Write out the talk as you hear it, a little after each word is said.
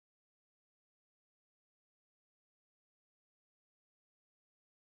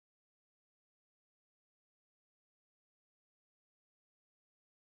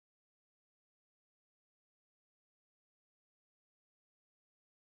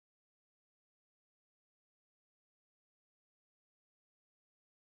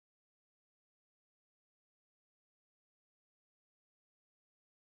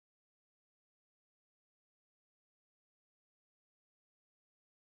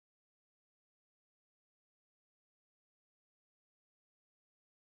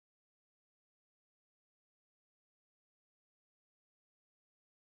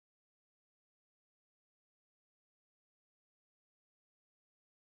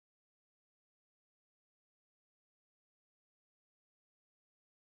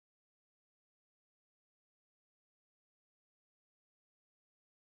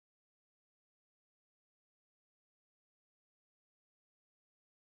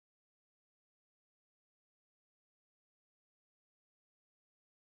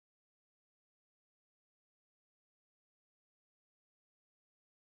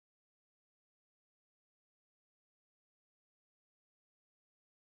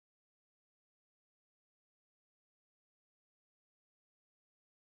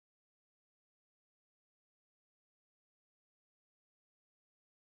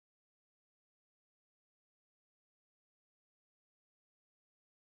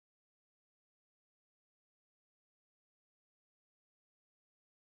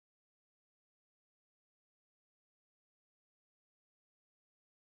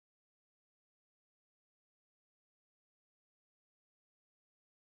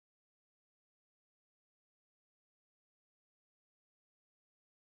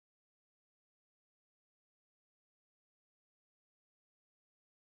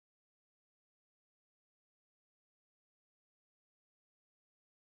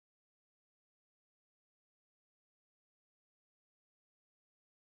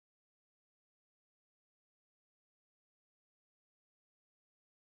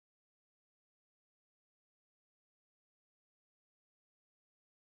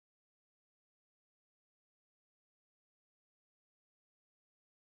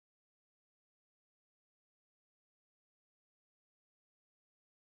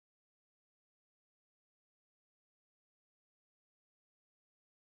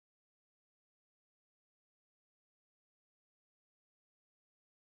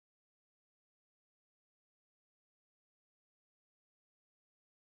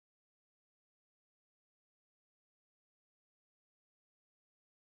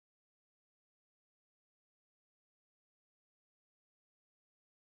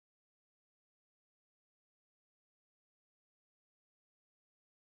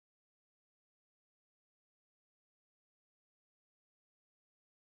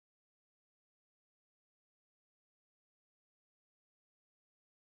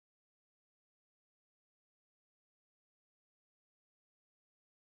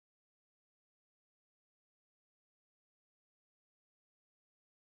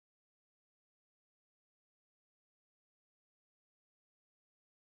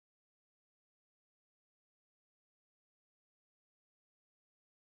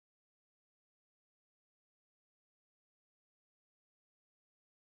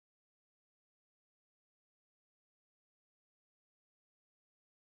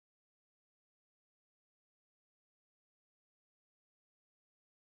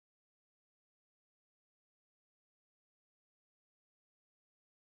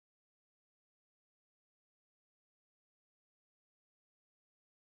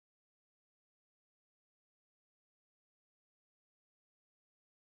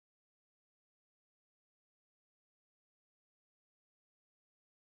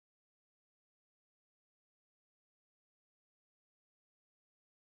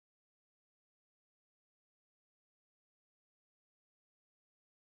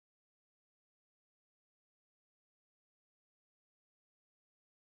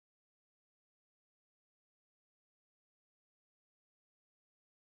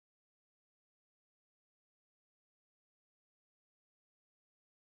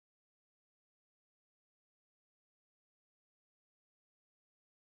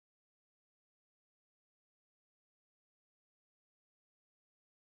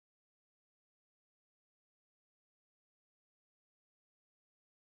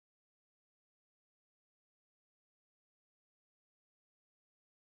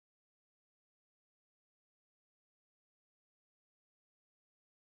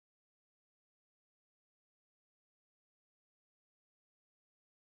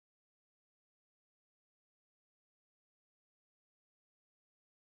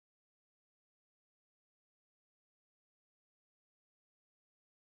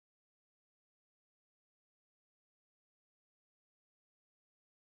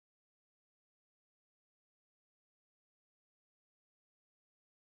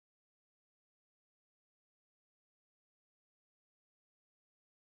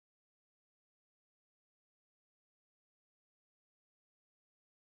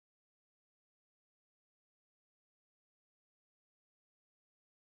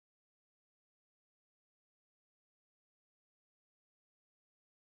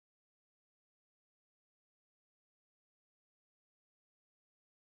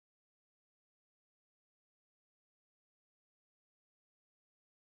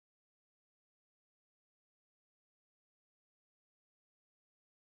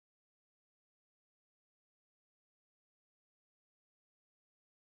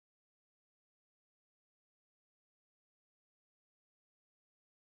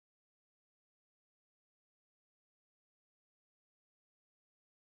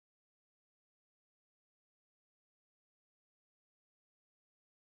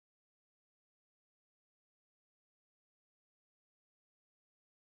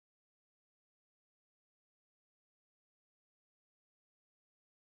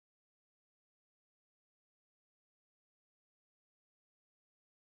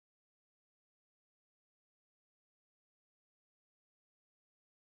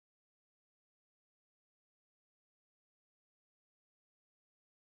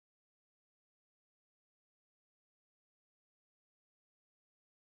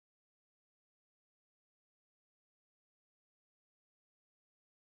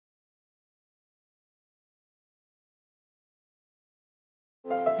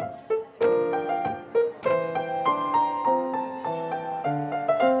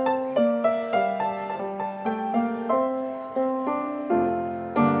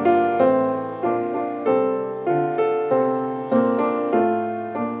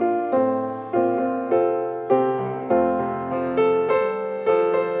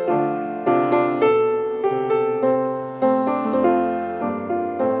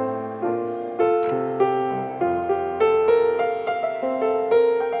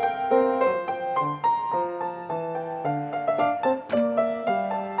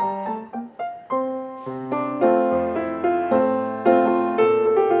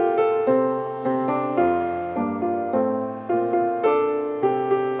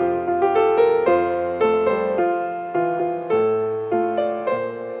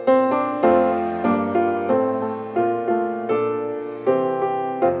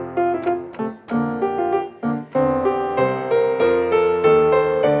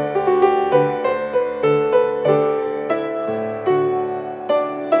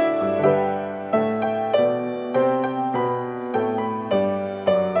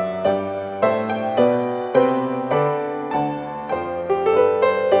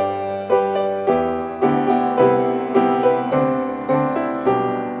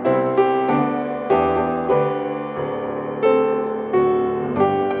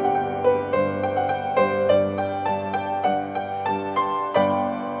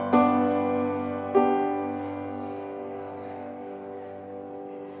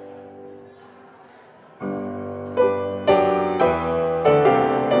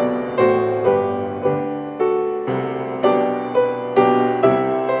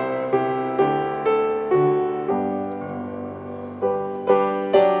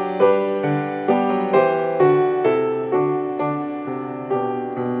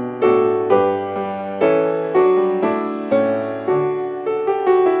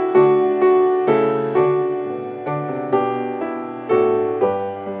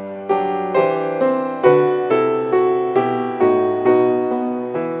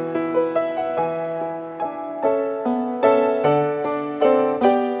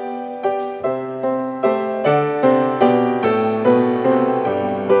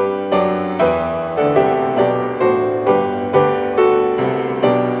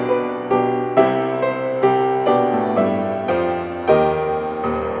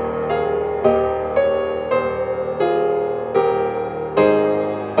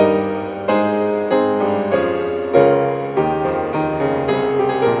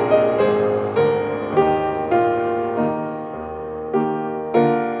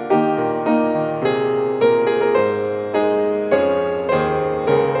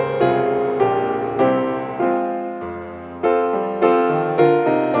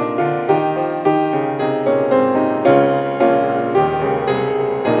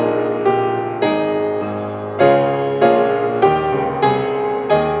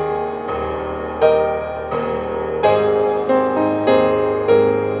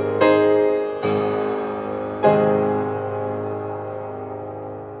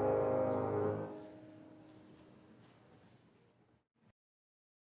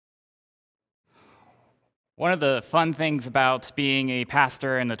One of the fun things about being a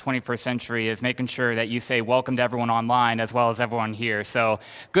pastor in the 21st century is making sure that you say welcome to everyone online as well as everyone here. So,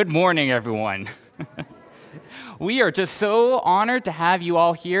 good morning, everyone. We are just so honored to have you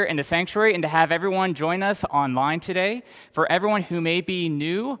all here in the sanctuary and to have everyone join us online today. For everyone who may be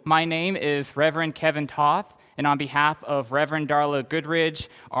new, my name is Reverend Kevin Toth, and on behalf of Reverend Darla Goodridge,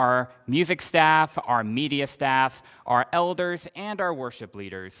 our music staff, our media staff, our elders, and our worship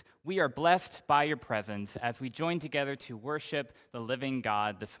leaders, we are blessed by your presence as we join together to worship the living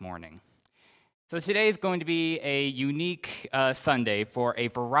God this morning. So today is going to be a unique Sunday for a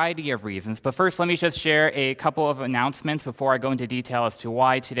variety of reasons. But first, let me just share a couple of announcements before I go into detail as to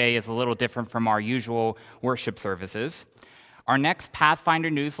why today is a little different from our usual worship services. Our next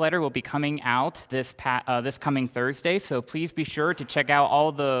Pathfinder newsletter will be coming out this coming Thursday, so please be sure to check out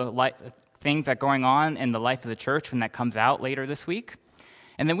all the things that are going on in the life of the church when that comes out later this week.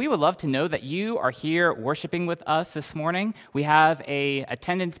 And then we would love to know that you are here worshiping with us this morning. We have an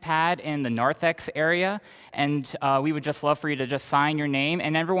attendance pad in the narthex area, and we would just love for you to just sign your name.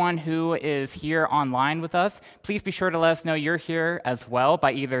 And everyone who is here online with us, please be sure to let us know you're here as well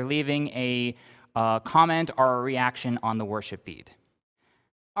by either leaving a comment or a reaction on the worship feed.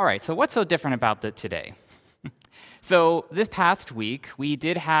 All right, so what's so different about today? So this past week, we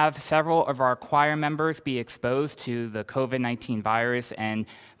did have several of our choir members be exposed to the COVID-19 virus, and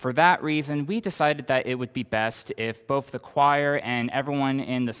for that reason, we decided that it would be best if both the choir and everyone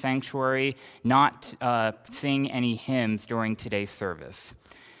in the sanctuary not sing any hymns during today's service.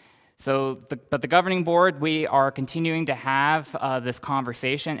 But the governing board, we are continuing to have this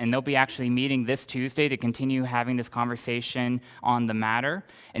conversation, and they'll be actually meeting this Tuesday to continue having this conversation on the matter.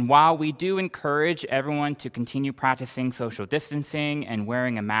 And while we do encourage everyone to continue practicing social distancing and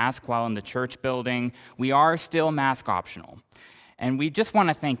wearing a mask while in the church building, we are still mask optional. And we just want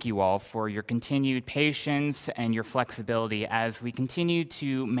to thank you all for your continued patience and your flexibility as we continue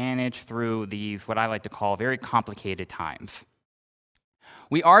to manage through these, what I like to call, very complicated times.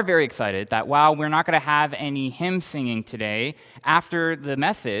 We are very excited that while we're not going to have any hymn singing today, after the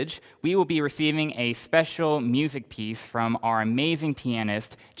message, we will be receiving a special music piece from our amazing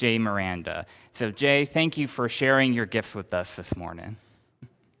pianist, Jay Miranda. So Jay, thank you for sharing your gifts with us this morning.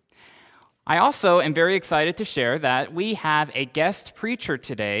 I also am very excited to share that we have a guest preacher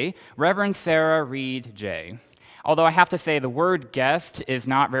today, Reverend Sarah Reed Jay. Although I have to say the word guest is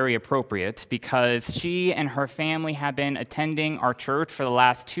not very appropriate because she and her family have been attending our church for the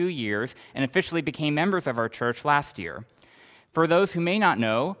last 2 years and officially became members of our church last year. For those who may not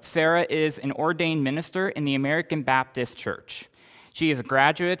know, Sarah is an ordained minister in the American Baptist Church. She is a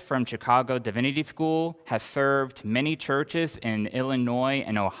graduate from Chicago Divinity School, has served many churches in Illinois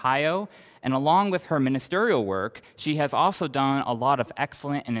and Ohio, and along with her ministerial work, she has also done a lot of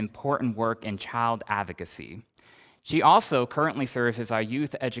excellent and important work in child advocacy. She also currently serves as our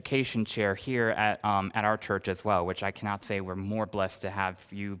youth education chair here at our church as well, which I cannot say we're more blessed to have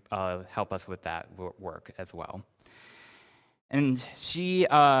you help us with that work as well. And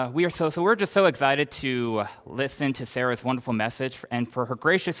we're just so excited to listen to Sarah's wonderful message and for her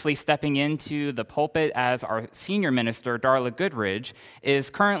graciously stepping into the pulpit as our senior minister, Darla Goodridge,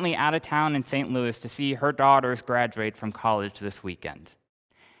 is currently out of town in St. Louis to see her daughters graduate from college this weekend.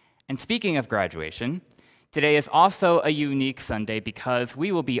 And speaking of graduation, today is also a unique Sunday because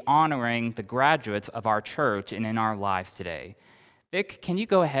we will be honoring the graduates of our church and in our lives today. Vic, can you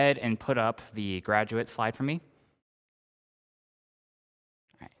go ahead and put up the graduate slide for me?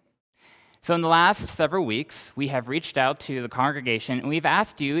 All right. So in the last several weeks, we have reached out to the congregation and we've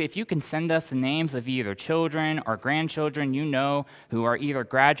asked you if you can send us the names of either children or grandchildren you know who are either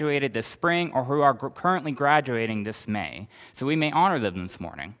graduated this spring or who are currently graduating this May, so we may honor them this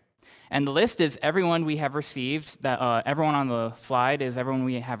morning. And the list is everyone we have received, everyone on the slide is everyone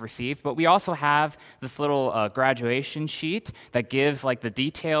we have received, but we also have this little graduation sheet that gives the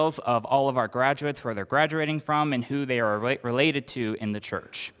details of all of our graduates, where they're graduating from, and who they are related to in the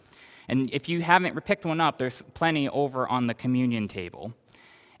church. And if you haven't picked one up, there's plenty over on the communion table.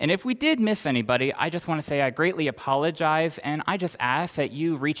 And if we did miss anybody, I just want to say I greatly apologize, and I just ask that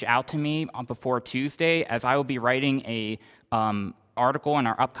you reach out to me before Tuesday, as I will be writing a article in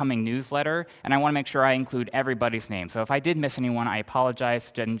our upcoming newsletter, and I want to make sure I include everybody's name. So if I did miss anyone, I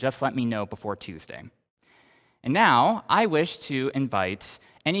apologize, and just let me know before Tuesday. And now, I wish to invite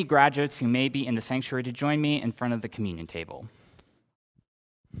any graduates who may be in the sanctuary to join me in front of the communion table.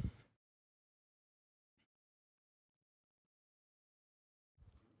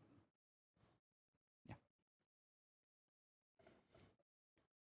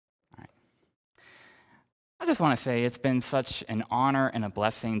 I just want to say it's been such an honor and a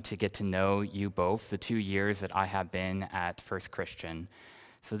blessing to get to know you both the 2 years that I have been at First Christian.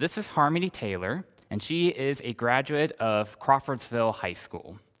 So this is Harmony Taylor, and she is a graduate of Crawfordsville High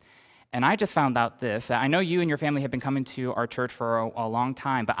School. And I just found out that I know you and your family have been coming to our church for a long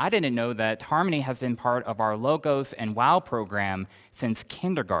time, but I didn't know that Harmony has been part of our Logos and WOW program since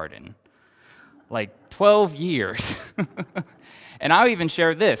kindergarten. 12 years. And I'll even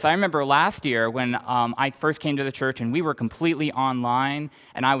share this. I remember last year when I first came to the church and we were completely online,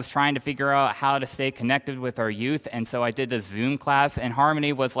 and I was trying to figure out how to stay connected with our youth, and so I did the Zoom class, and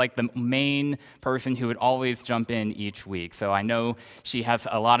Harmony was the main person who would always jump in each week. So I know she has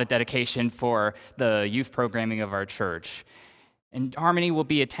a lot of dedication for the youth programming of our church. And Harmony will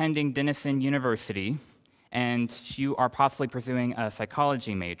be attending Denison University, and you are possibly pursuing a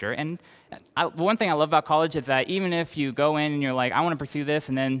psychology major. And one thing I love about college is that even if you go in and you're like, I want to pursue this,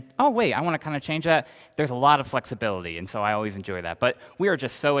 and then, oh wait, I want to kind of change that, there's a lot of flexibility, and so I always enjoy that. But we are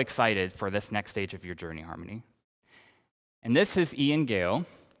just so excited for this next stage of your journey, Harmony. And this is Ian Gale.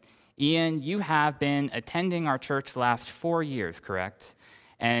 Ian, you have been attending our church the last 4 years, correct?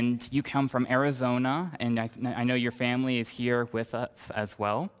 And you come from Arizona, and I know your family is here with us as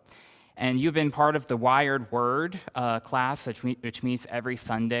well. And you've been part of the Wired Word class, which meets every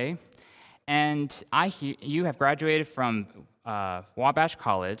Sunday. And you have graduated from Wabash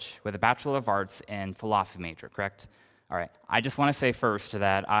College with a Bachelor of Arts in philosophy major, correct? All right. I just want to say first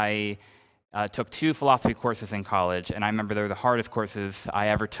that I took 2 philosophy courses in college, and I remember they were the hardest courses I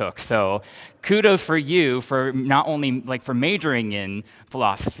ever took. So kudos for you for not only for majoring in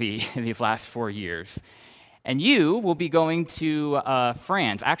philosophy in these last 4 years. And you will be going to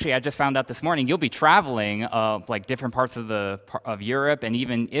France. Actually, I just found out this morning you'll be traveling different parts of Europe and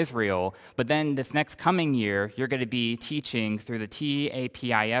even Israel. But then this next coming year, you're going to be teaching through the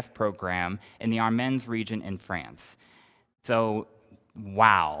TAPIF program in the Ardennes region in France. So,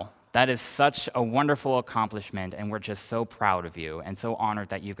 wow, that is such a wonderful accomplishment, and we're just so proud of you and so honored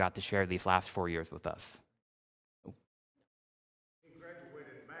that you got to share these last 4 years with us.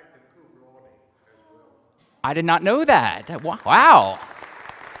 I did not know that. Wow.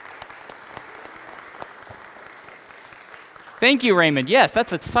 Thank you, Raymond. Yes,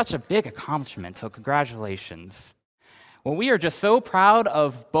 that's such a big accomplishment, so congratulations. Well, we are just so proud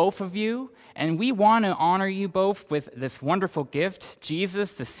of both of you, and we want to honor you both with this wonderful gift,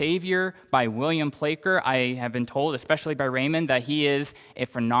 Jesus the Savior by William Plaker. I have been told, especially by Raymond, that he is a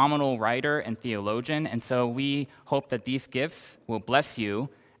phenomenal writer and theologian, and so we hope that these gifts will bless you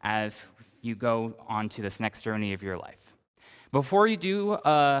as you go on to this next journey of your life. Before you do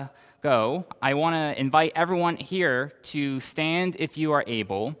go, I want to invite everyone here to stand, if you are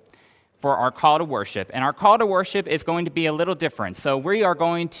able, for our call to worship. And our call to worship is going to be a little different. So we are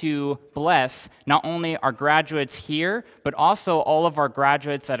going to bless not only our graduates here, but also all of our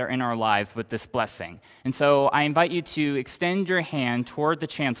graduates that are in our lives with this blessing. And so I invite you to extend your hand toward the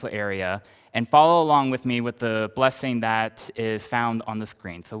chancel area and follow along with me with the blessing that is found on the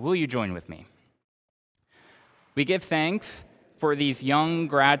screen. So will you join with me? We give thanks for these young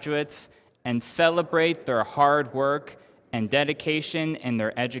graduates and celebrate their hard work and dedication in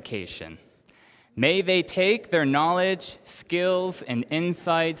their education. May they take their knowledge, skills, and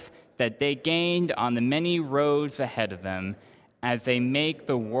insights that they gained on the many roads ahead of them as they make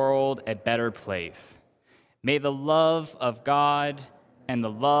the world a better place. May the love of God and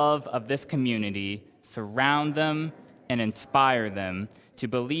the love of this community surround them and inspire them to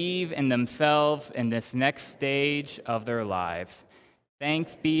believe in themselves in this next stage of their lives.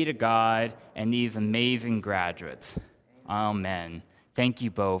 Thanks be to God and these amazing graduates. Amen. Thank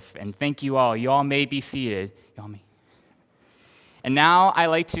you both, and thank you all. You all may be seated. And now I'd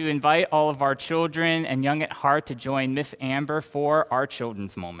like to invite all of our children and young at heart to join Miss Amber for our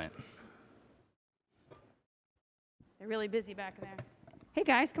children's moment. They're really busy back there. Hey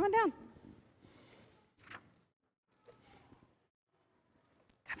guys, come on down.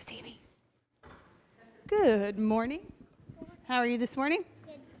 Come see me. Good morning. How are you this morning?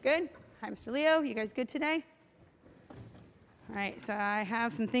 Good. Hi, Mr. Leo. You guys good today? All right, so I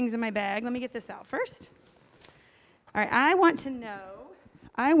have some things in my bag. Let me get this out first. All right, I want to know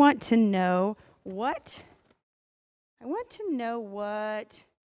what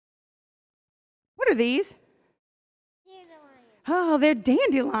are these? Oh, they're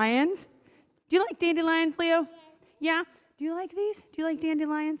dandelions. Do you like dandelions, Leo? Yeah? Do you like these? Do you like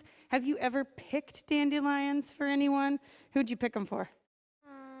dandelions? Have you ever picked dandelions for anyone? Who'd you pick them for?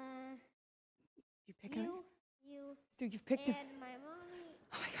 You pick them? So you've picked them? My mommy.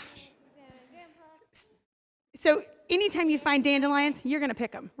 Oh my gosh. Grandpa. So anytime you find dandelions, you're going to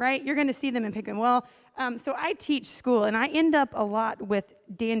pick them, right? You're going to see them and pick them. Well, so I teach school, and I end up a lot with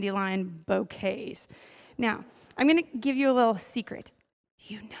dandelion bouquets. Now, I'm going to give you a little secret.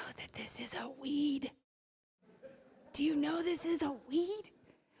 Do you know that this is a weed? Do you know this is a weed?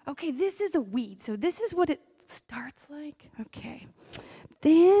 Okay, this is a weed. So this is what it starts like. Okay.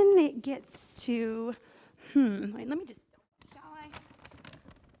 Then it gets to, wait, let me just, shall I?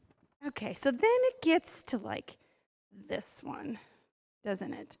 Okay, so then it gets to like this one,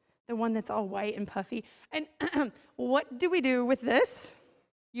 doesn't it? The one that's all white and puffy. And what do we do with this,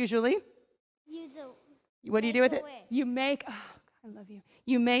 usually? What do you do with it? You make, oh, I love you.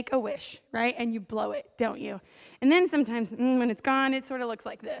 You make a wish, right? And you blow it, don't you? And then sometimes when it's gone, it sort of looks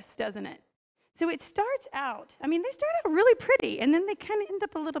like this, doesn't it? So it starts out, they start out really pretty, and then they kind of end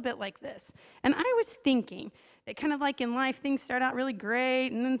up a little bit like this. And I was thinking that kind of like in life, things start out really great,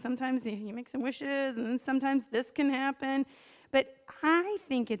 and then sometimes you make some wishes, and then sometimes this can happen. But I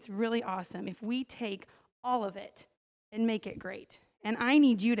think it's really awesome if we take all of it and make it great. And I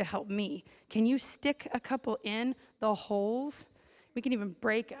need you to help me. Can you stick a couple in the holes? We can even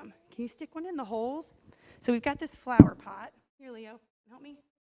break them. Can you stick one in the holes? So we've got this flower pot. Here, Leo, help me.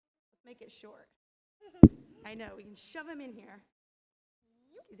 Let's make it short. I know, we can shove them in here.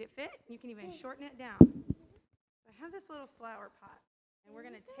 Does it fit? You can even shorten it down. So I have this little flower pot, and we're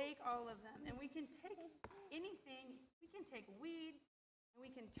going to take take all of them, and we can take anything, we can take weeds, and we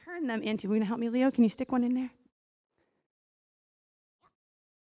can turn them into, you going to help me, Leo? Can you stick one in there?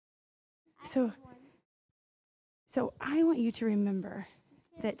 So I want you to remember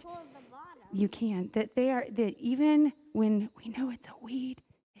that you can, that that even when we know it's a weed,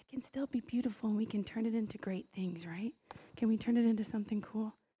 it can still be beautiful and we can turn it into great things, right? Can we turn it into something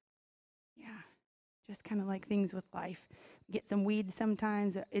cool? Yeah, just kind of like things with life. We get some weeds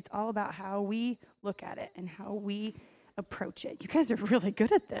sometimes. It's all about how we look at it and how we approach it. You guys are really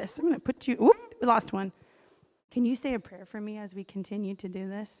good at this. I'm going to put you, we lost one. Can you say a prayer for me as we continue to do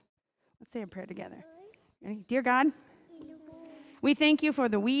this? Let's say a prayer together. Ready? Dear God, we thank you for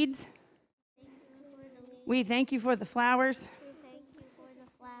the weeds. We thank you for the flowers.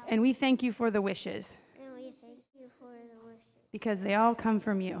 And we thank you for the wishes. Because they all come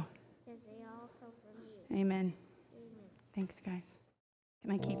from you. Amen. Thanks, guys.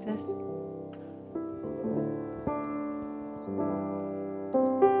 Can I keep this?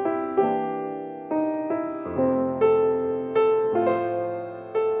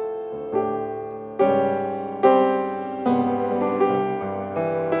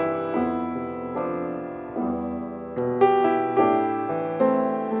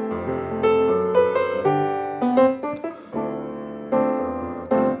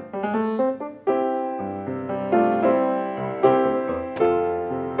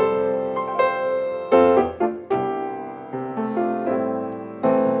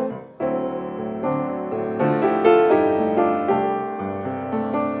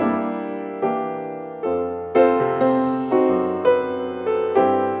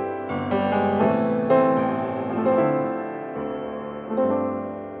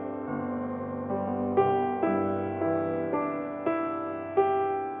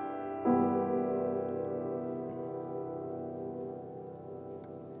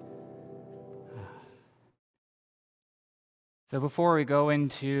 So before we go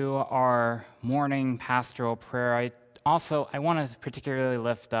into our morning pastoral prayer, I want to particularly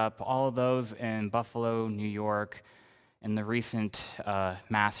lift up all of those in Buffalo, New York, in the recent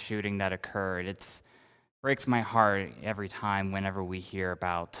mass shooting that occurred. It breaks my heart every time whenever we hear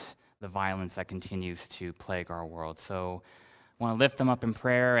about the violence that continues to plague our world. So I want to lift them up in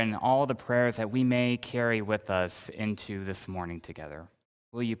prayer and all the prayers that we may carry with us into this morning together.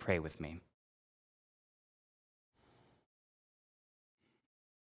 Will you pray with me?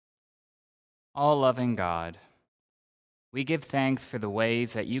 All-loving God, we give thanks for the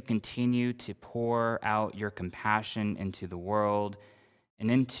ways that you continue to pour out your compassion into the world and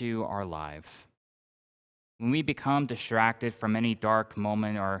into our lives. When we become distracted from any dark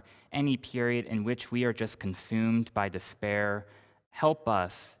moment or any period in which we are just consumed by despair, help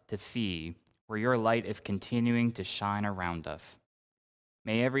us to see where your light is continuing to shine around us.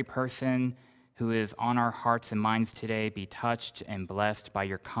 May every person who is on our hearts and minds today be touched and blessed by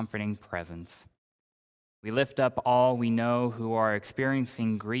your comforting presence. We lift up all we know who are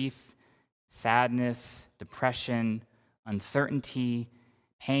experiencing grief, sadness, depression, uncertainty,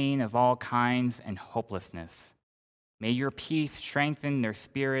 pain of all kinds, and hopelessness. May your peace strengthen their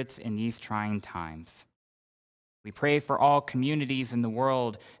spirits in these trying times. We pray for all communities in the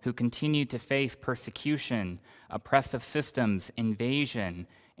world who continue to face persecution, oppressive systems, invasion,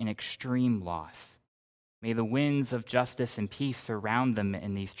 and extreme loss. May the winds of justice and peace surround them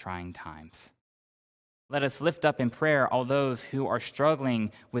in these trying times. Let us lift up in prayer all those who are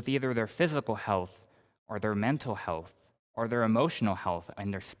struggling with either their physical health or their mental health or their emotional health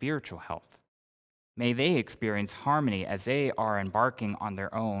and their spiritual health. May they experience harmony as they are embarking on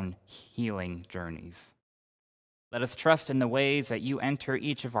their own healing journeys. Let us trust in the ways that you enter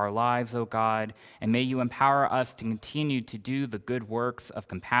each of our lives, O God, and may you empower us to continue to do the good works of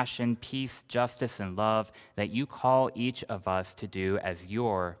compassion, peace, justice, and love that you call each of us to do as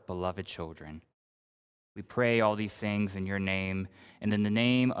your beloved children. We pray all these things in your name and in the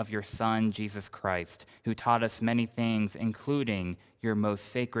name of your Son, Jesus Christ, who taught us many things, including your most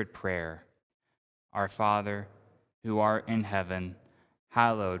sacred prayer. Our Father, who art in heaven,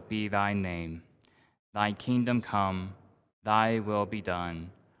 hallowed be thy name. Thy kingdom come, thy will be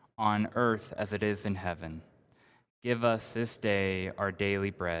done, on earth as it is in heaven. Give us this day our daily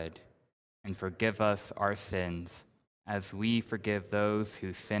bread, and forgive us our sins, as we forgive those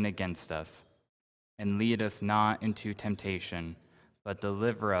who sin against us. And lead us not into temptation, but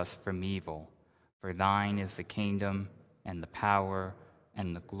deliver us from evil. For thine is the kingdom, and the power,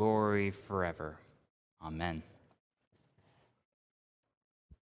 and the glory forever. Amen.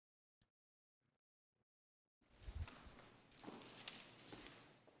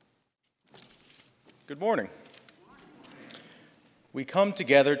 Good morning. We come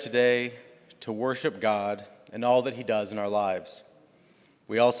together today to worship God and all that he does in our lives.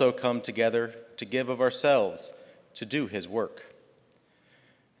 We also come together to give of ourselves to do his work.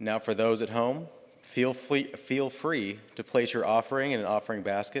 Now for those at home, feel free to place your offering in an offering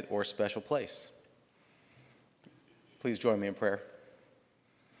basket or special place. Please join me in prayer.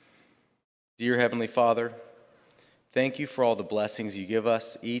 Dear Heavenly Father, thank you for all the blessings you give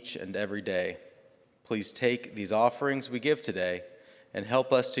us each and every day. Please take these offerings we give today and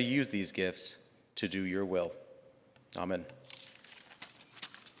help us to use these gifts to do your will. Amen.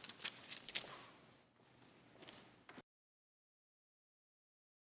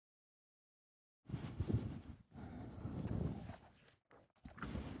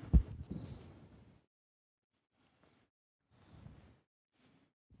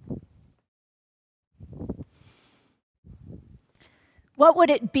 What would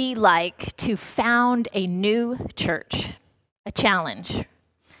it be like to found a new church? A challenge.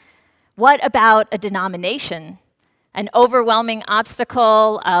 What about a denomination? An overwhelming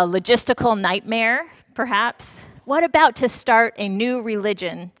obstacle, a logistical nightmare, perhaps? What about to start a new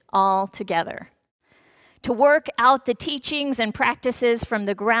religion altogether? To work out the teachings and practices from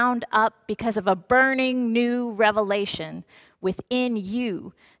the ground up because of a burning new revelation within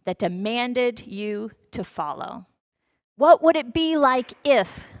you that demanded you to follow. What would it be like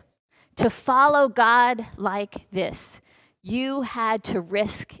if, to follow God like this, you had to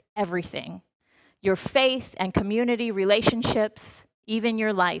risk everything? Your faith and community relationships, even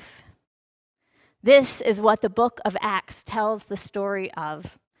your life. This is what the book of Acts tells the story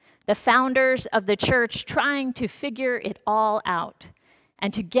of. The founders of the church trying to figure it all out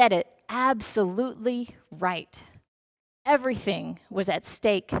and to get it absolutely right. Everything was at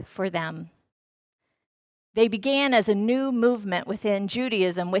stake for them. They began as a new movement within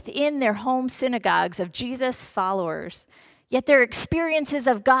Judaism, within their home synagogues of Jesus' followers. Yet their experiences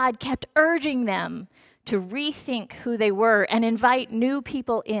of God kept urging them to rethink who they were and invite new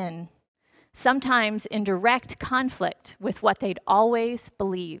people in, sometimes in direct conflict with what they'd always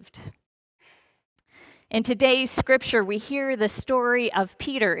believed. In today's scripture, we hear the story of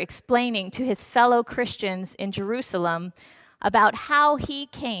Peter explaining to his fellow Christians in Jerusalem about how he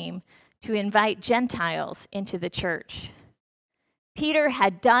came to invite Gentiles into the church. Peter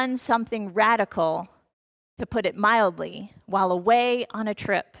had done something radical, to put it mildly, while away on a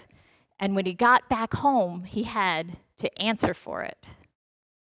trip, and when he got back home, he had to answer for it.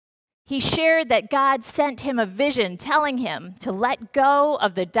 He shared that God sent him a vision telling him to let go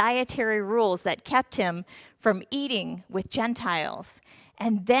of the dietary rules that kept him from eating with Gentiles.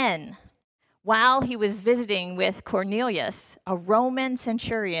 And then, while he was visiting with Cornelius, a Roman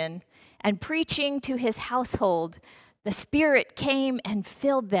centurion, and preaching to his household, the Spirit came and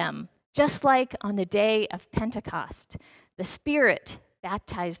filled them, just like on the day of Pentecost. The Spirit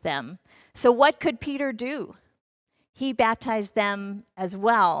baptized them. So what could Peter do? He baptized them as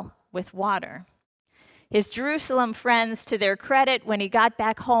well with water. His Jerusalem friends, to their credit, when he got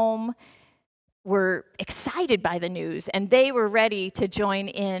back home, were excited by the news, and they were ready to join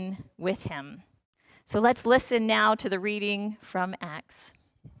in with him. So let's listen now to the reading from Acts.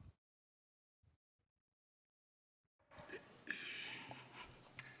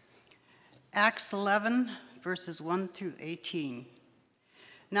 Acts 11, verses 1 through 18.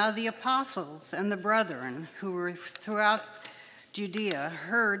 Now the apostles and the brethren who were throughout Judea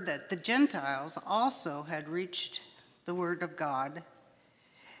heard that the Gentiles also had received the word of God.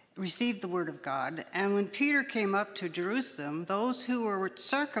 And when Peter came up to Jerusalem, those who were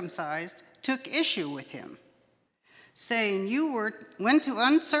circumcised took issue with him, saying, "You went to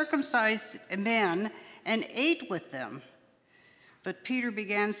uncircumcised men and ate with them." But Peter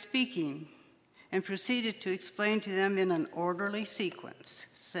began speaking and proceeded to explain to them in an orderly sequence,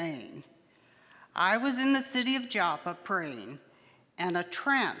 saying, "I was in the city of Joppa praying, and I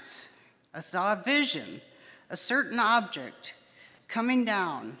saw a vision, a certain object coming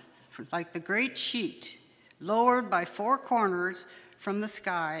down like the great sheet, lowered by four corners from the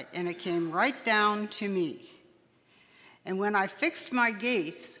sky, and it came right down to me. And when I fixed my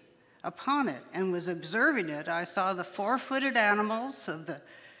gaze upon it and was observing it, I saw the four-footed animals of the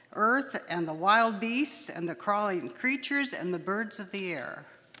earth and the wild beasts and the crawling creatures and the birds of the air.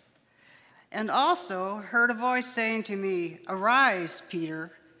 And also heard a voice saying to me, 'Arise,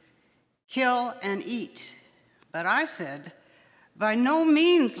 Peter, kill and eat.' But I said, 'By no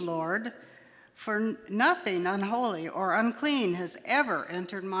means, Lord, for nothing unholy or unclean has ever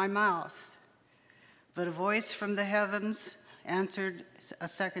entered my mouth.' But a voice from the heavens answered a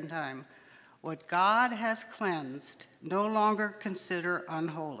second time, 'What God has cleansed, no longer consider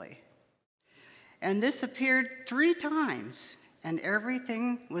unholy.' And this appeared 3 times, and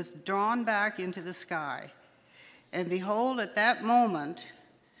everything was drawn back into the sky. And behold, at that moment,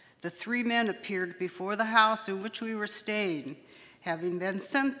 the 3 men appeared before the house in which we were staying, having been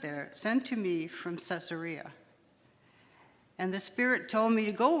sent to me from Caesarea. And the Spirit told me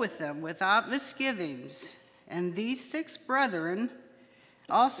to go with them without misgivings. And these 6 brethren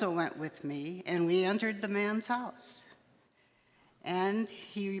also went with me, and we entered the man's house. And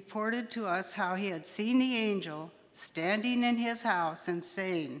he reported to us how he had seen the angel standing in his house and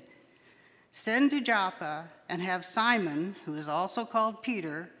saying, "Send to Joppa and have Simon, who is also called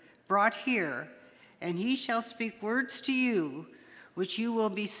Peter, brought here, and he shall speak words to you, by which you will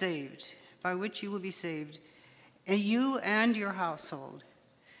be saved, and you and your household."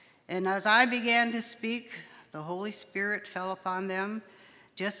 And as I began to speak, the Holy Spirit fell upon them,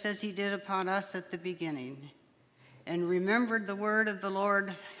 just as he did upon us at the beginning, and remembered the word of the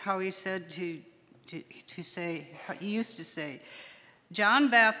Lord, how he said he used to say, "John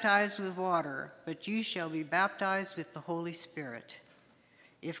baptized with water, but you shall be baptized with the Holy Spirit."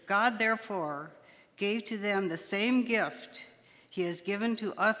 If God, therefore, gave to them the same gift he has given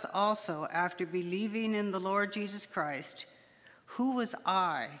to us also after believing in the Lord Jesus Christ, who was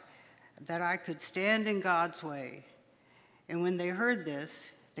I that I could stand in God's way? And when they heard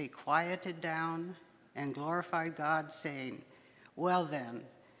this, they quieted down and glorified God, saying, "Well then,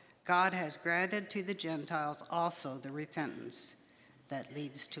 God has granted to the Gentiles also the repentance that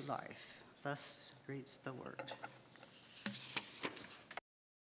leads to life." Thus reads the word.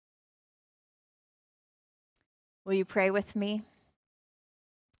 Will you pray with me?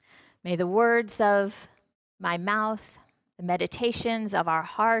 May the words of my mouth, the meditations of our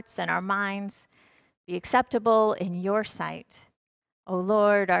hearts and our minds be acceptable in your sight, O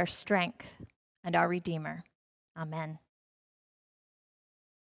Lord, our strength and our Redeemer. Amen.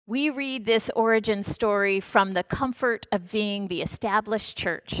 We read this origin story from the comfort of being the established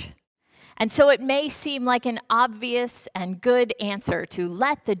church. And so it may seem like an obvious and good answer to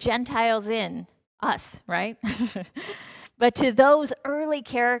let the Gentiles in, us, right? But to those early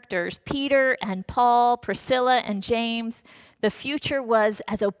characters, Peter and Paul, Priscilla and James, the future was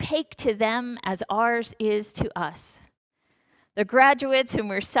as opaque to them as ours is to us. The graduates whom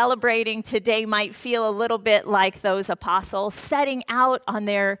we're celebrating today might feel a little bit like those apostles, setting out on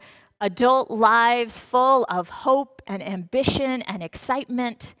their adult lives full of hope and ambition and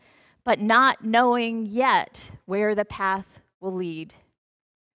excitement, but not knowing yet where the path will lead.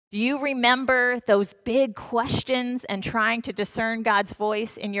 Do you remember those big questions and trying to discern God's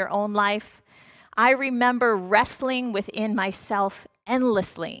voice in your own life? I remember wrestling within myself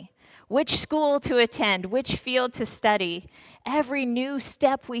endlessly. Which school to attend, which field to study. Every new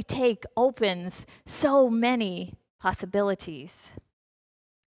step we take opens so many possibilities.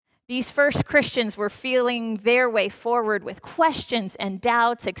 These first Christians were feeling their way forward with questions and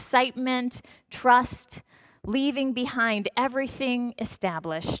doubts, excitement, trust, leaving behind everything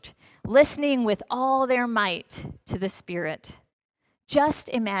established, listening with all their might to the Spirit. Just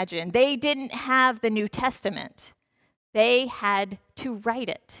imagine, they didn't have the New Testament. They had to write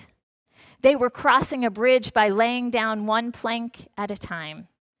it. They were crossing a bridge by laying down one plank at a time.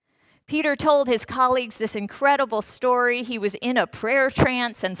 Peter told his colleagues this incredible story. He was in a prayer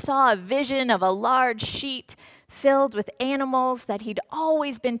trance and saw a vision of a large sheet filled with animals that he'd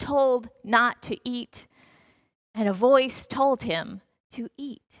always been told not to eat. And a voice told him to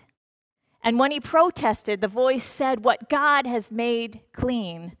eat. And when he protested, the voice said, "What God has made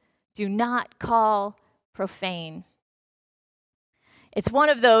clean, do not call profane." It's one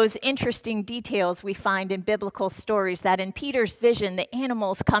of those interesting details we find in biblical stories that in Peter's vision, the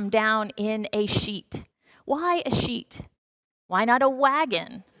animals come down in a sheet. Why a sheet? Why not a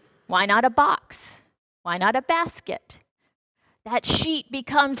wagon? Why not a box? Why not a basket? That sheet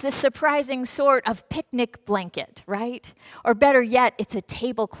becomes this surprising sort of picnic blanket, right? Or better yet, it's a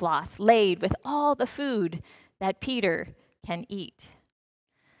tablecloth laid with all the food that Peter can eat.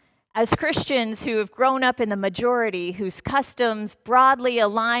 As Christians who have grown up in the majority, whose customs broadly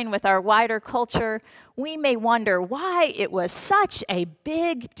align with our wider culture, we may wonder why it was such a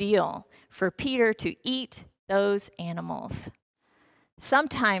big deal for Peter to eat those animals.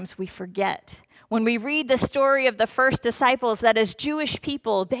 Sometimes we forget when we read the story of the first disciples that as Jewish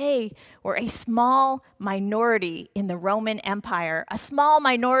people, they were a small minority in the Roman Empire, a small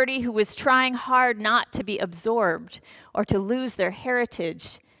minority who was trying hard not to be absorbed or to lose their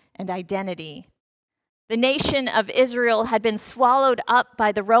heritage and identity. The nation of Israel had been swallowed up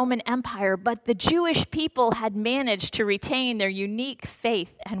by the Roman Empire, but the Jewish people had managed to retain their unique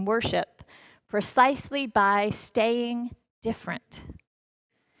faith and worship precisely by staying different.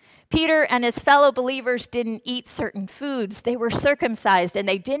 Peter and his fellow believers didn't eat certain foods. They were circumcised, and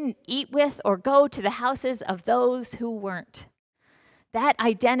they didn't eat with or go to the houses of those who weren't. That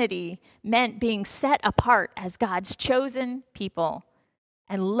identity meant being set apart as God's chosen people,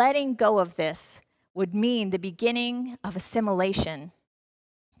 and letting go of this would mean the beginning of assimilation,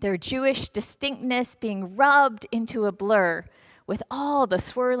 their Jewish distinctness being rubbed into a blur with all the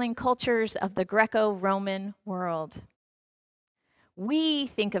swirling cultures of the Greco-Roman world. We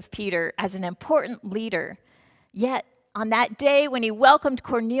think of Peter as an important leader, yet on that day when he welcomed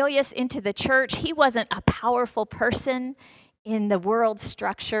Cornelius into the church, he wasn't a powerful person in the world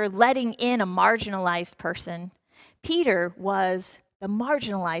structure, letting in a marginalized person. Peter was the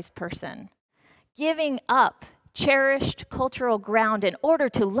marginalized person, giving up cherished cultural ground in order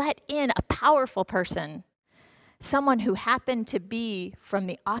to let in a powerful person, someone who happened to be from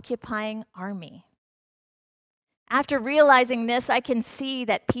the occupying army. After realizing this, I can see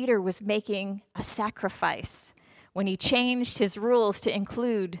that Peter was making a sacrifice when he changed his rules to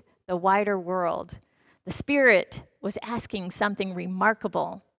include the wider world. The Spirit was asking something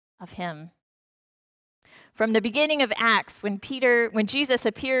remarkable of him. From the beginning of Acts, when Jesus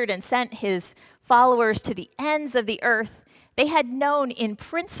appeared and sent his followers to the ends of the earth, they had known in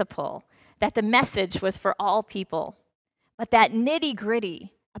principle that the message was for all people. But that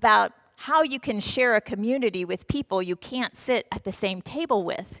nitty-gritty about how you can share a community with people you can't sit at the same table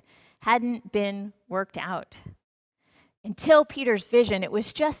with hadn't been worked out. Until Peter's vision, it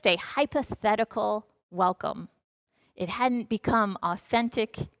was just a hypothetical welcome. It hadn't become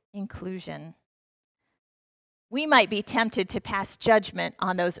authentic inclusion. We might be tempted to pass judgment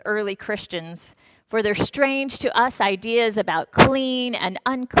on those early Christians for their strange to us ideas about clean and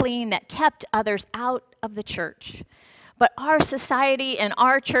unclean that kept others out of the church. But our society and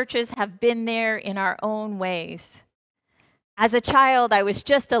our churches have been there in our own ways. As a child, I was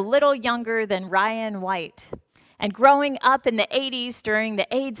just a little younger than Ryan White. And growing up in the 80s during the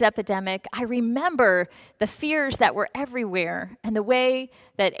AIDS epidemic, I remember the fears that were everywhere and the way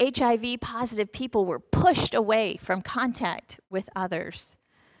that HIV-positive people were pushed away from contact with others.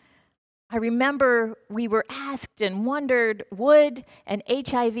 I remember we were asked and wondered, would an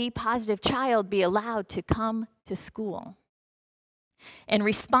HIV-positive child be allowed to come to school? In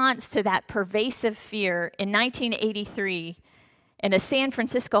response to that pervasive fear, in 1983, in a San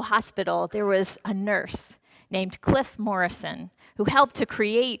Francisco hospital, there was a nurse named Cliff Morrison, who helped to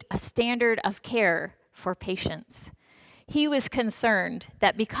create a standard of care for patients. He was concerned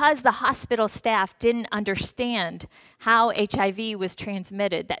that because the hospital staff didn't understand how HIV was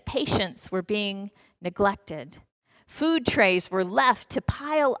transmitted, that patients were being neglected. Food trays were left to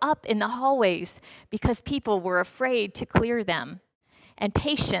pile up in the hallways because people were afraid to clear them. And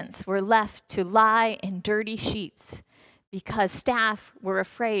patients were left to lie in dirty sheets because staff were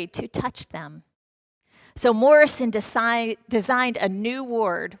afraid to touch them. So Morrison designed a new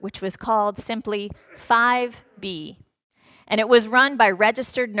ward, which was called simply 5B. And it was run by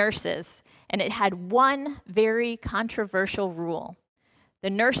registered nurses, and it had one very controversial rule. The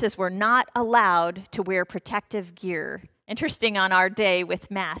nurses were not allowed to wear protective gear. Interesting on our day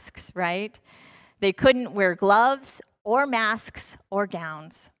with masks, right? They couldn't wear gloves or masks or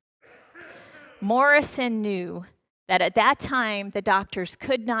gowns. Morrison knew that at that time, the doctors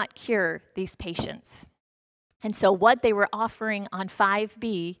could not cure these patients. And so what they were offering on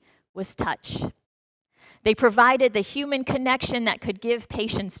 5B was touch. They provided the human connection that could give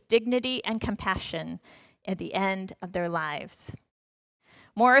patients dignity and compassion at the end of their lives.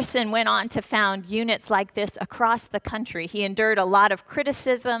 Morrison went on to found units like this across the country. He endured a lot of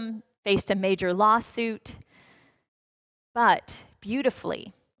criticism, faced a major lawsuit, but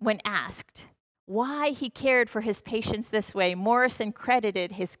beautifully, when asked why he cared for his patients this way, Morrison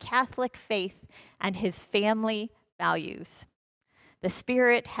credited his Catholic faith and his family values. The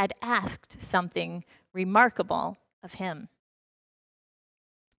Spirit had asked something remarkable of him.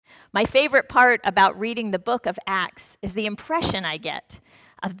 My favorite part about reading the book of Acts is the impression I get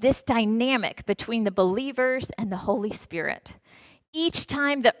of this dynamic between the believers and the Holy Spirit. Each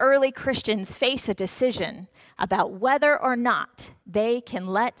time the early Christians face a decision about whether or not they can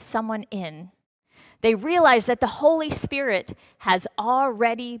let someone in, they realize that the Holy Spirit has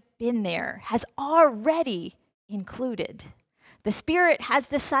already been there, has already included. The Spirit has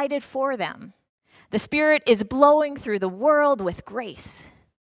decided for them. The Spirit is blowing through the world with grace.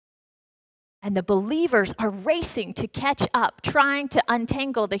 And the believers are racing to catch up, trying to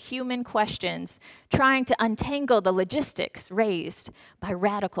untangle the human questions, trying to untangle the logistics raised by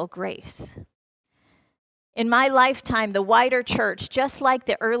radical grace. In my lifetime, the wider church, just like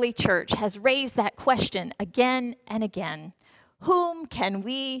the early church, has raised that question again and again. Whom can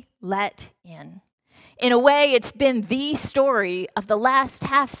we let in? In a way, it's been the story of the last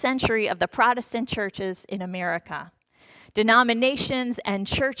half century of the Protestant churches in America. Denominations and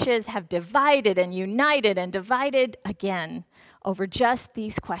churches have divided and united and divided again over just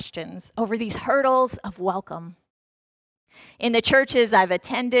these questions, over these hurdles of welcome. In the churches I've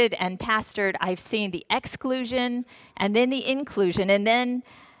attended and pastored, I've seen the exclusion and then the inclusion, and then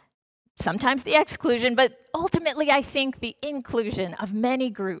sometimes the exclusion, but ultimately I think the inclusion of many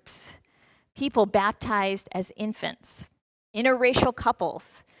groups. People baptized as infants, interracial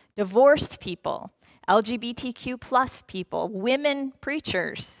couples, divorced people, LGBTQ plus people, women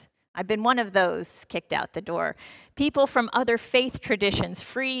preachers. I've been one of those kicked out the door. People from other faith traditions,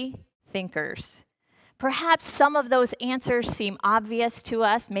 free thinkers. Perhaps some of those answers seem obvious to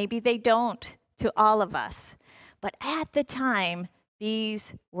us. Maybe they don't to all of us. But at the time,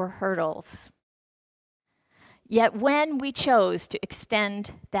 these were hurdles. Yet when we chose to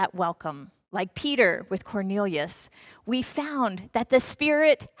extend that welcome, like Peter with Cornelius, we found that the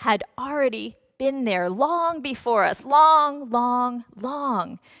Spirit had already been there long before us, long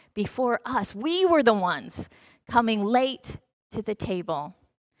before us. We were the ones coming late to the table.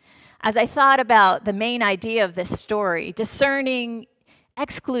 As I thought about the main idea of this story, discerning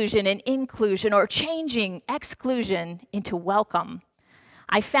exclusion and inclusion, or changing exclusion into welcome,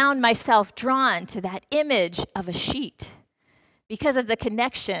 I found myself drawn to that image of a sheet because of the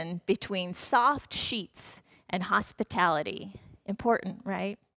connection between soft sheets and hospitality. Important,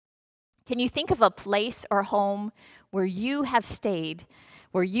 right? Can you think of a place or home where you have stayed,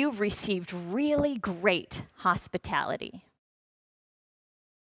 where you've received really great hospitality?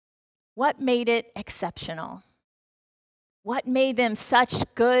 What made it exceptional? What made them such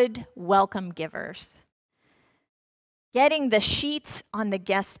good welcome givers? Getting the sheets on the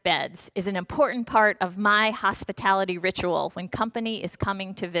guest beds is an important part of my hospitality ritual when company is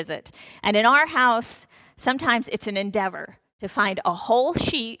coming to visit. And in our house, sometimes it's an endeavor to find a whole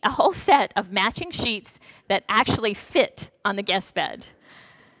set of matching sheets that actually fit on the guest bed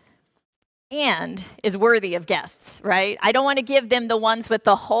and is worthy of guests, right? I don't want to give them the ones with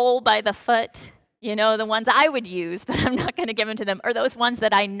the hole by the foot, you know, the ones I would use, but I'm not going to give them to them, or those ones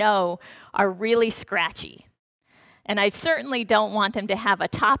that I know are really scratchy. And I certainly don't want them to have a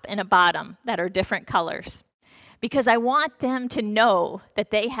top and a bottom that are different colors, because I want them to know that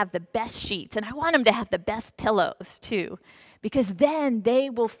they have the best sheets, and I want them to have the best pillows too, because then they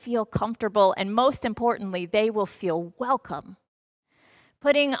will feel comfortable, and most importantly, they will feel welcome.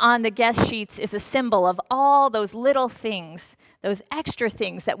 Putting on the guest sheets is a symbol of all those little things, those extra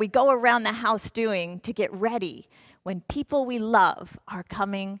things that we go around the house doing to get ready when people we love are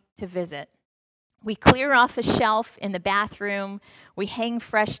coming to visit. We clear off a shelf in the bathroom, we hang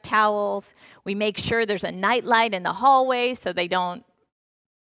fresh towels, we make sure there's a nightlight in the hallway so they don't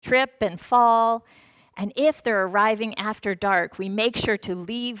trip and fall. And if they're arriving after dark, we make sure to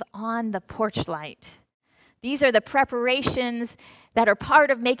leave on the porch light. These are the preparations that are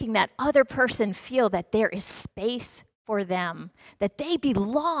part of making that other person feel that there is space for them, that they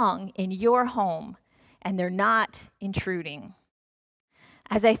belong in your home and they're not intruding.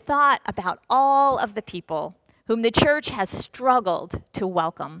 As I thought about all of the people whom the church has struggled to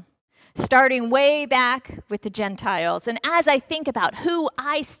welcome, starting way back with the Gentiles, and as I think about who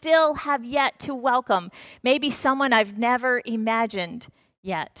I still have yet to welcome, maybe someone I've never imagined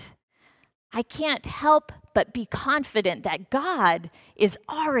yet, I can't help but be confident that God is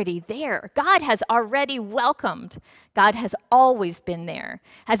already there. God has already welcomed. God has always been there,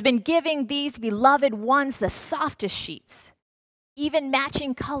 has been giving these beloved ones the softest sheets, even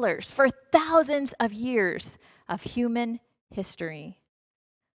matching colors for thousands of years of human history.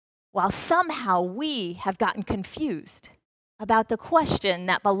 While somehow we have gotten confused about the question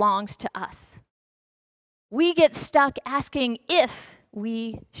that belongs to us. We get stuck asking if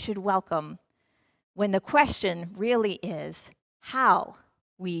we should welcome, when the question really is how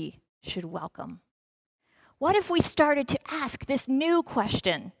we should welcome. What if we started to ask this new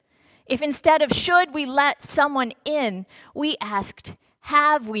question? If instead of should we let someone in, we asked,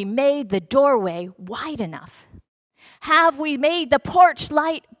 have we made the doorway wide enough? Have we made the porch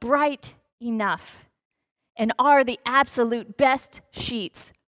light bright enough? And are the absolute best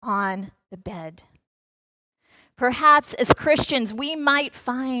sheets on the bed? Perhaps as Christians, we might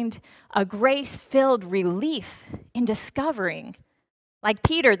find a grace-filled relief in discovering, like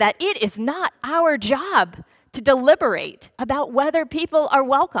Peter, that it is not our job to deliberate about whether people are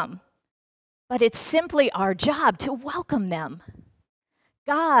welcome, but it's simply our job to welcome them.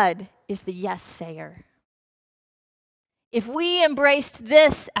 God is the yes-sayer. If we embraced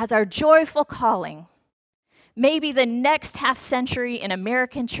this as our joyful calling, maybe the next half century in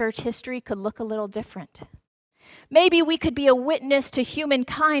American church history could look a little different. Maybe we could be a witness to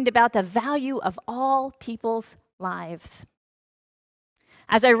humankind about the value of all people's lives.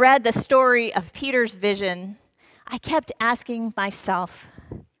 As I read the story of Peter's vision, I kept asking myself,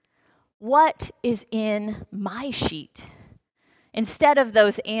 what is in my sheet? Instead of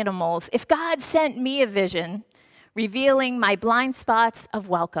those animals, if God sent me a vision revealing my blind spots of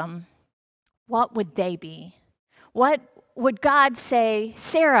welcome, what would they be? What would God say,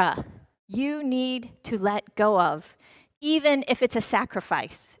 Sarah, you need to let go of, even if it's a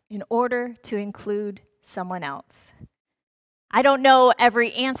sacrifice, in order to include someone else? I don't know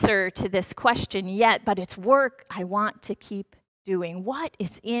every answer to this question yet, but it's work I want to keep doing. What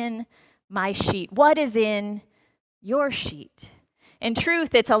is in my sheet? What is in your sheet? In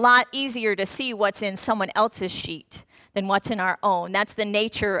truth, it's a lot easier to see what's in someone else's sheet than what's in our own. That's the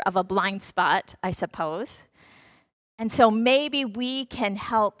nature of a blind spot, I suppose. And so maybe we can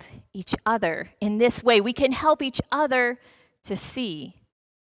help each other in this way. We can help each other to see,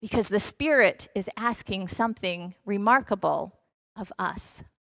 because the Spirit is asking something remarkable of us.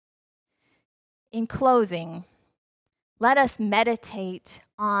 In closing, let us meditate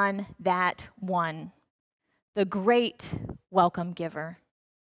on that one, the great welcome giver.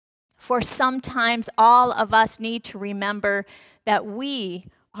 For sometimes all of us need to remember that we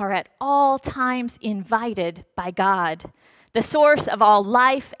are at all times invited by God, the source of all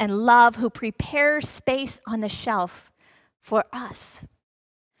life and love, who prepares space on the shelf for us,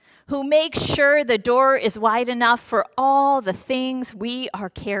 who makes sure the door is wide enough for all the things we are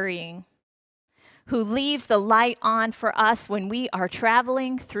carrying, who leaves the light on for us when we are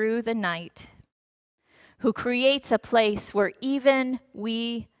traveling through the night, who creates a place where even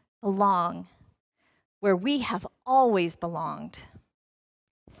we belong, where we have always belonged.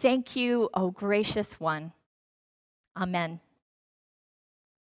 Thank you, O gracious one. Amen.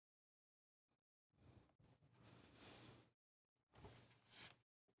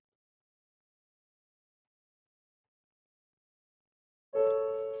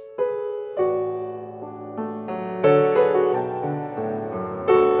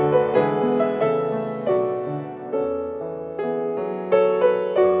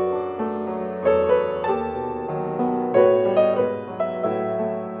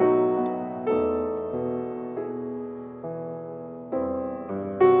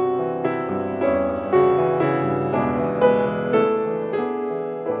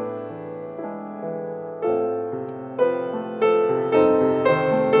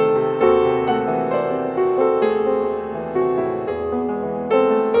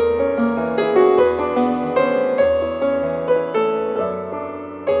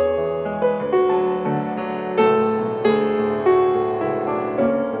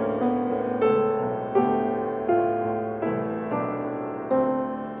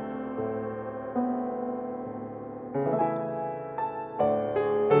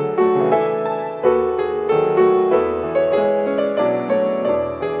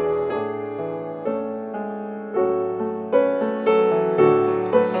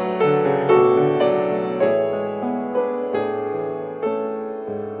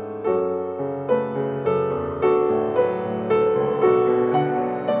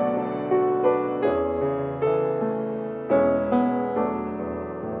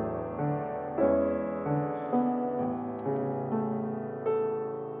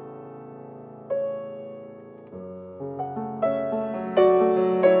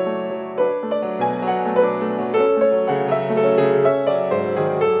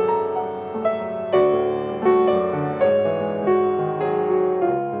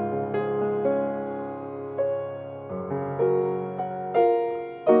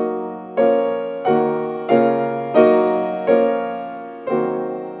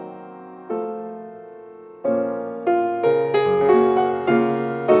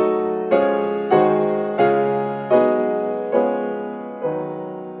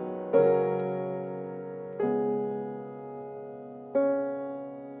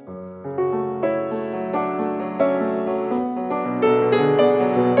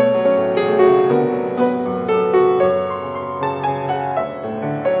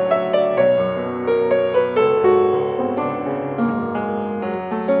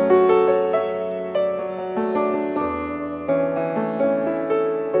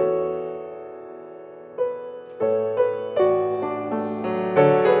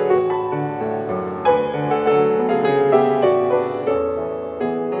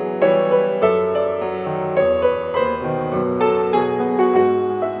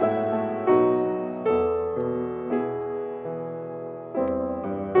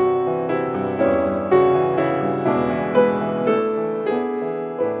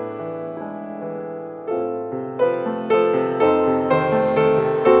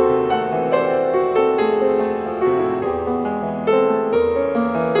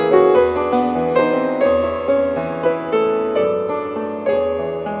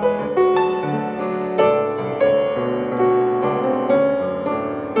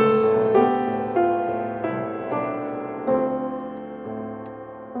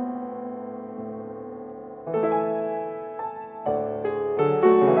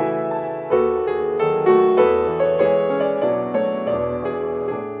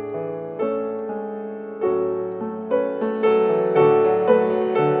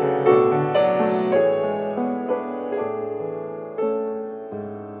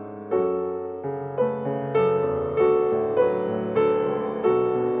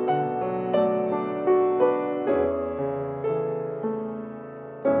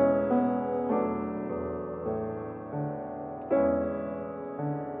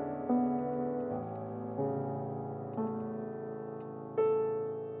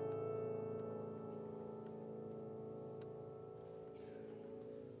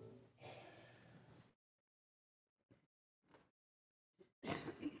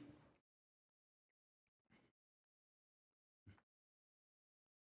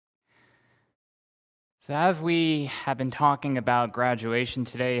 So, as we have been talking about graduation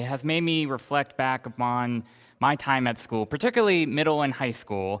today, it has made me reflect back upon my time at school, particularly middle and high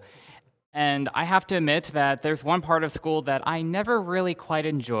school. And I have to admit that there's one part of school that I never really quite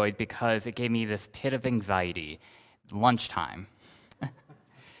enjoyed because it gave me this pit of anxiety: lunchtime.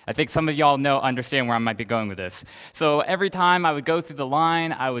 I think some of y'all understand where I might be going with this. So every time I would go through the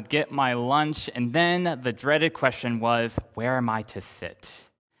line, I would get my lunch, and then the dreaded question was, where am I to sit?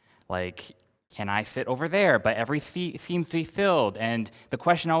 Like, can I sit over there? But every seat seems to be filled. And the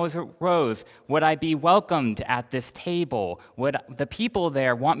question always arose, would I be welcomed at this table? Would the people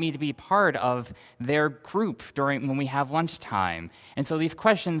there want me to be part of their group when we have lunchtime? And so these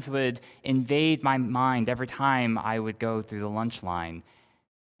questions would invade my mind every time I would go through the lunch line.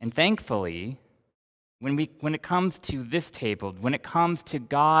 And thankfully, when it comes to this table, when it comes to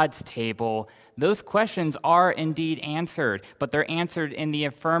God's table, those questions are indeed answered, but they're answered in the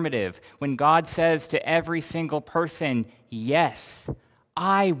affirmative. When God says to every single person, yes,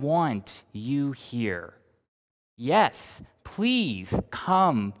 I want you here. Yes, please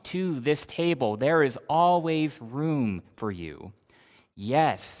come to this table. There is always room for you.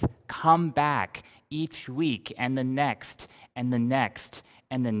 Yes, come back each week and the next and the next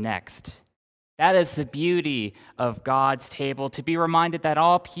and the next. That is the beauty of God's table, to be reminded that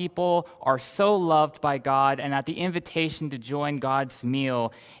all people are so loved by God and that the invitation to join God's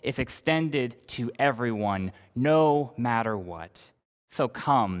meal is extended to everyone, no matter what. So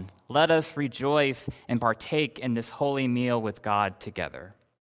come, let us rejoice and partake in this holy meal with God together.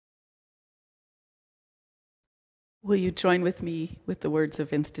 Will you join with me with the words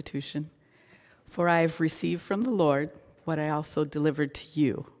of institution? For I have received from the Lord what I also delivered to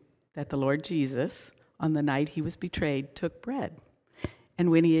you, that the Lord Jesus, on the night he was betrayed, took bread. And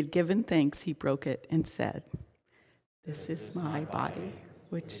when he had given thanks, he broke it and said, "This is my body,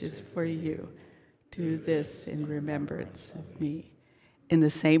 which is for you. Do this in remembrance of me." In the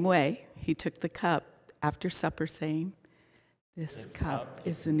same way, he took the cup after supper, saying, "This cup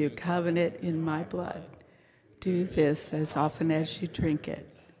is the new covenant in my blood. Do this as often as you drink it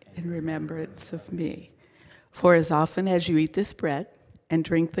in remembrance of me. For as often as you eat this bread and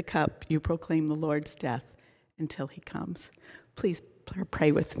drink the cup, you proclaim the Lord's death until he comes." Please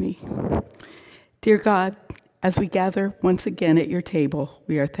pray with me. Dear God, as we gather once again at your table,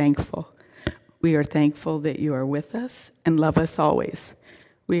 we are thankful. We are thankful that you are with us and love us always.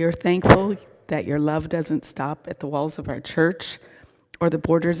 We are thankful that your love doesn't stop at the walls of our church or the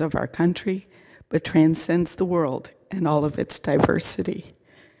borders of our country, but transcends the world and all of its diversity.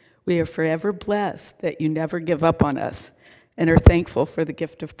 We are forever blessed that you never give up on us and are thankful for the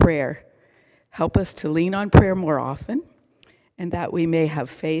gift of prayer. Help us to lean on prayer more often, and that we may have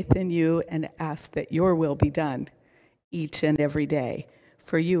faith in you and ask that your will be done each and every day,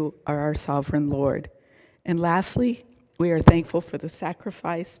 for you are our sovereign Lord. And lastly, we are thankful for the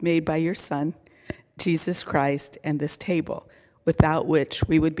sacrifice made by your Son, Jesus Christ, and this table, without which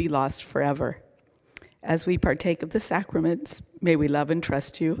we would be lost forever. As we partake of the sacraments, may we love and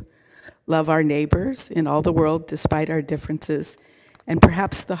trust you, love our neighbors in all the world despite our differences, and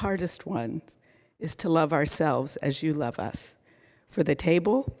perhaps the hardest one is to love ourselves as you love us. For the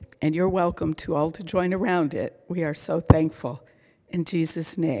table and your welcome to all to join around it, we are so thankful. In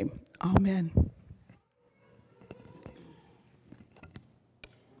Jesus' name, amen.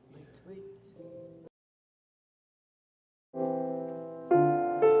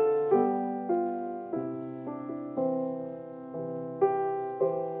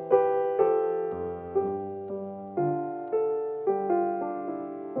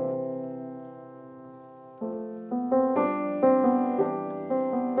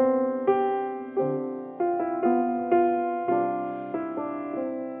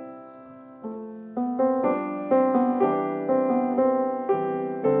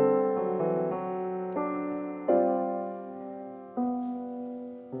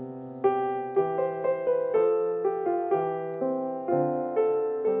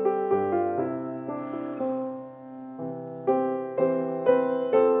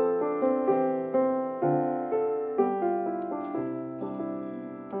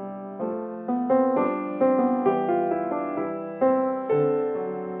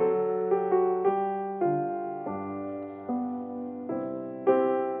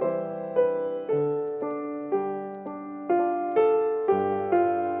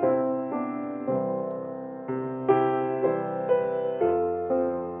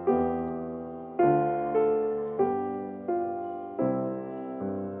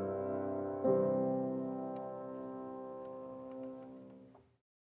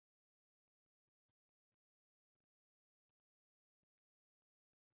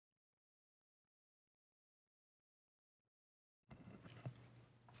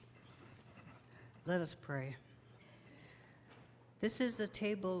 Let us pray. This is a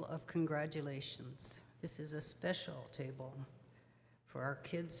table of congratulations. This is a special table for our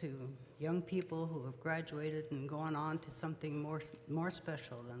kids, young people who have graduated and gone on to something more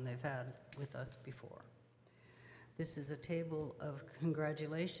special than they've had with us before. This is a table of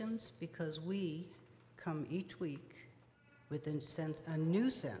congratulations because we come each week with a new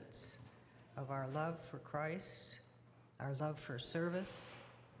sense of our love for Christ, our love for service,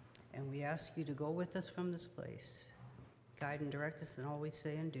 and we ask you to go with us from this place. Guide and direct us in all we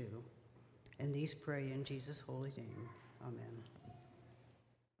say and do. And these pray in Jesus' holy name. Amen.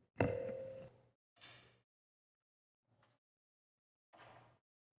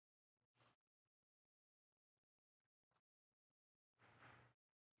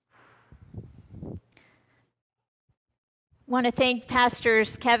 I want to thank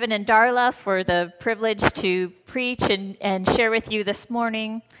Pastors Kevin and Darla for the privilege to preach and share with you this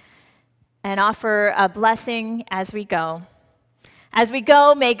morning and offer a blessing as we go. As we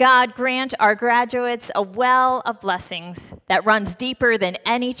go, may God grant our graduates a well of blessings that runs deeper than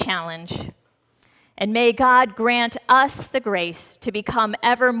any challenge. And may God grant us the grace to become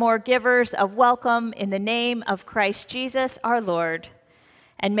ever more givers of welcome in the name of Christ Jesus our Lord.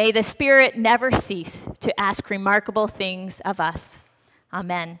 And may the Spirit never cease to ask remarkable things of us.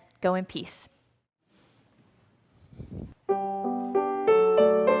 Amen. Go in peace.